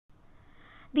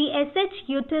The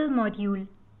shutil module.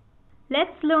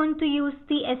 Let's learn to use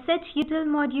the shutil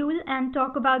module and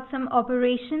talk about some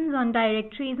operations on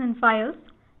directories and files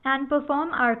and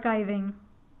perform archiving.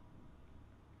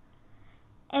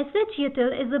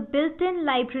 Shutil is a built-in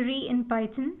library in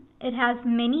Python. It has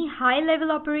many high-level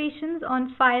operations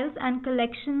on files and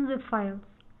collections of files.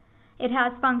 It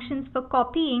has functions for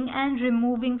copying and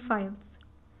removing files.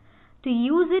 To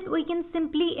use it, we can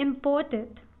simply import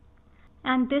it.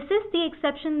 And this is the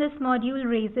exception this module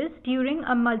raises during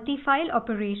a multi-file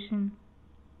operation.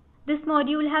 This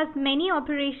module has many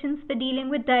operations for dealing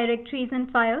with directories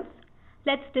and files.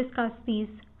 Let's discuss these.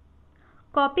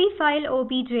 Copy file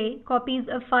obj copies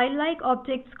a file-like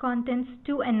object's contents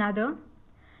to another.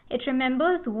 It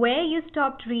remembers where you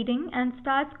stopped reading and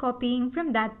starts copying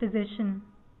from that position.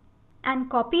 And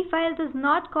copy file does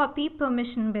not copy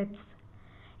permission bits.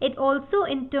 It also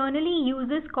internally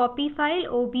uses copy file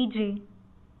obj.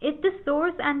 If the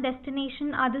source and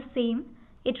destination are the same,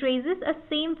 it raises a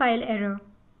same file error.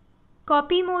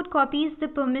 Copy mode copies the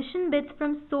permission bits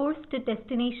from source to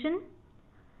destination.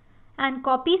 And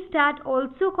copy stat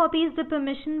also copies the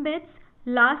permission bits,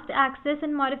 last access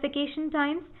and modification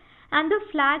times, and the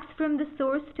flags from the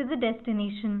source to the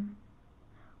destination.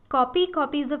 Copy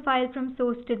copies the file from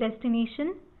source to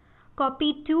destination.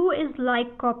 Copy to is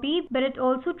like copy, but it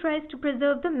also tries to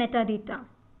preserve the metadata.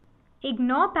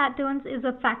 Ignore patterns is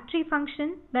a factory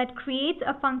function that creates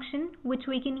a function which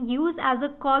we can use as a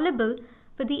callable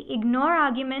for the ignore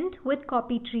argument with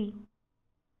copy tree.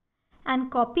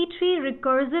 And copy tree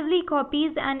recursively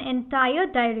copies an entire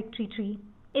directory tree.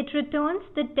 It returns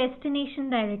the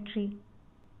destination directory.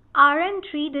 Rm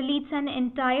tree deletes an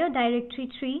entire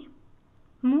directory tree.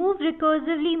 Move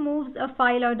recursively moves a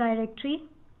file or directory.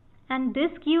 And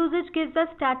disk usage gives us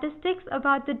statistics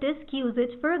about the disk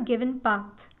usage for a given path.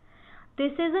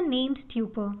 This is a named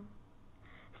tuple.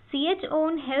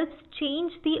 Chown helps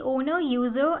change the owner,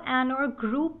 user, and or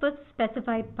group of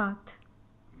specified path,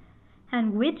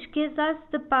 and which gives us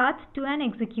the path to an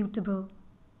executable.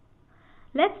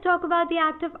 Let's talk about the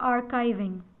act of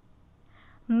archiving.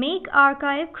 Make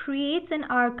archive creates an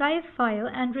archive file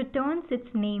and returns its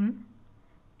name,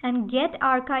 and get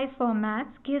archive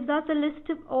formats gives us a list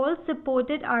of all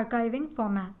supported archiving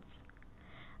formats.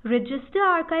 Register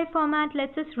archive format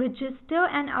lets us register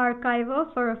an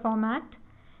archiver for a format,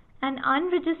 and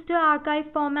unregister archive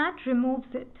format removes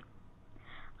it.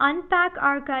 Unpack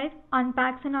archive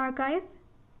unpacks an archive.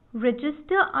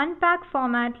 Register unpack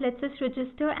format lets us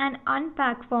register an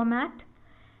unpack format,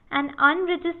 and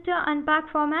unregister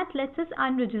unpack format lets us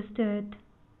unregister it.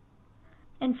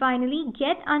 And finally,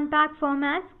 get unpack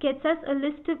formats gets us a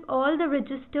list of all the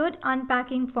registered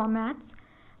unpacking formats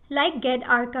like get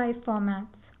archive formats.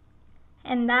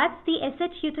 And that's the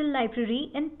shutil library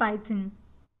in Python.